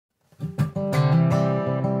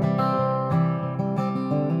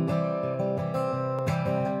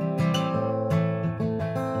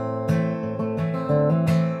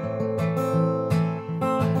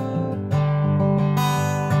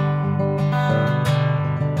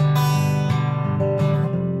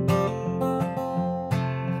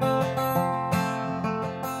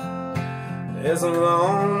There's a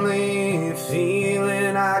lonely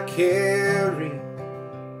feeling I carry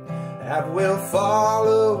that will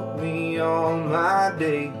follow me all my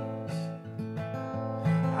days.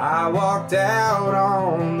 I walked out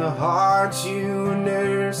on the heart you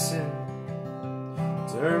nursing,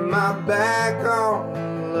 turned my back on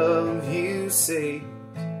the love you saved.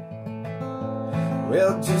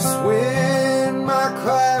 Well, just when my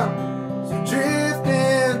clouds are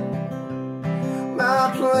drifting,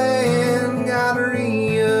 my plan got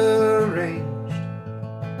rearranged.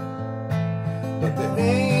 But there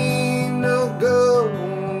ain't no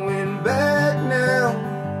going back now,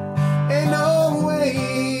 ain't no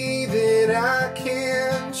way that I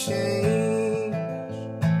can change.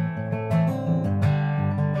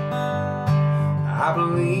 I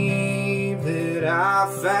believe that I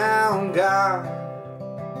found God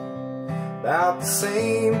about the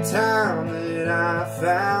same time that I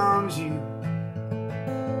found you.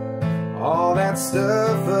 All that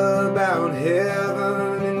stuff about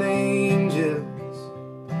heaven and angels,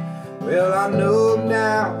 well, I know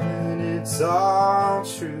now that it's all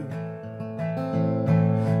true.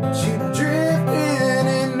 But you're drifting in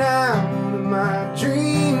and out of my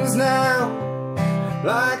dreams now,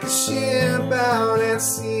 like a ship out at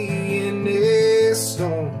sea in a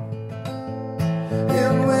storm.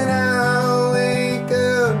 And when I wake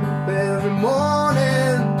up every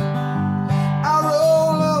morning, I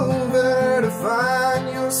roll over to find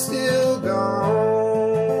you're still gone.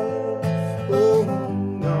 Oh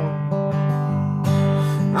no,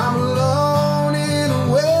 I'm alone in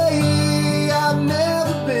a way I've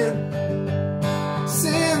never been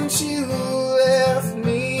since you left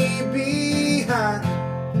me behind.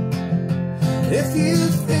 If you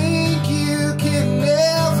think you can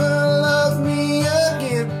never love me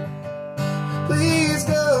again, please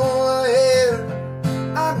go ahead,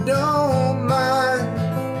 I don't mind,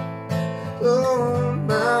 don't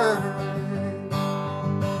mind.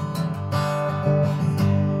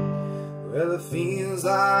 Well, it feels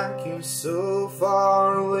like you're so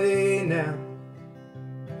far away now,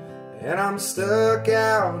 and I'm stuck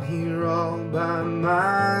out here all by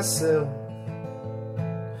myself.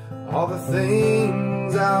 All the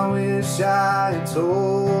things I wish I had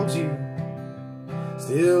told you,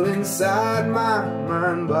 still inside my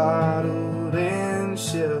mind, bottled and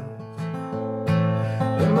shelved.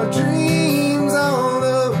 In my dreams,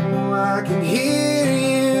 although I can hear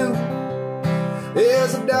you,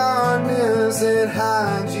 there's a darkness that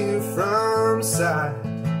hides you from sight.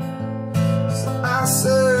 So I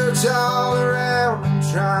search all around,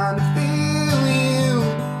 trying to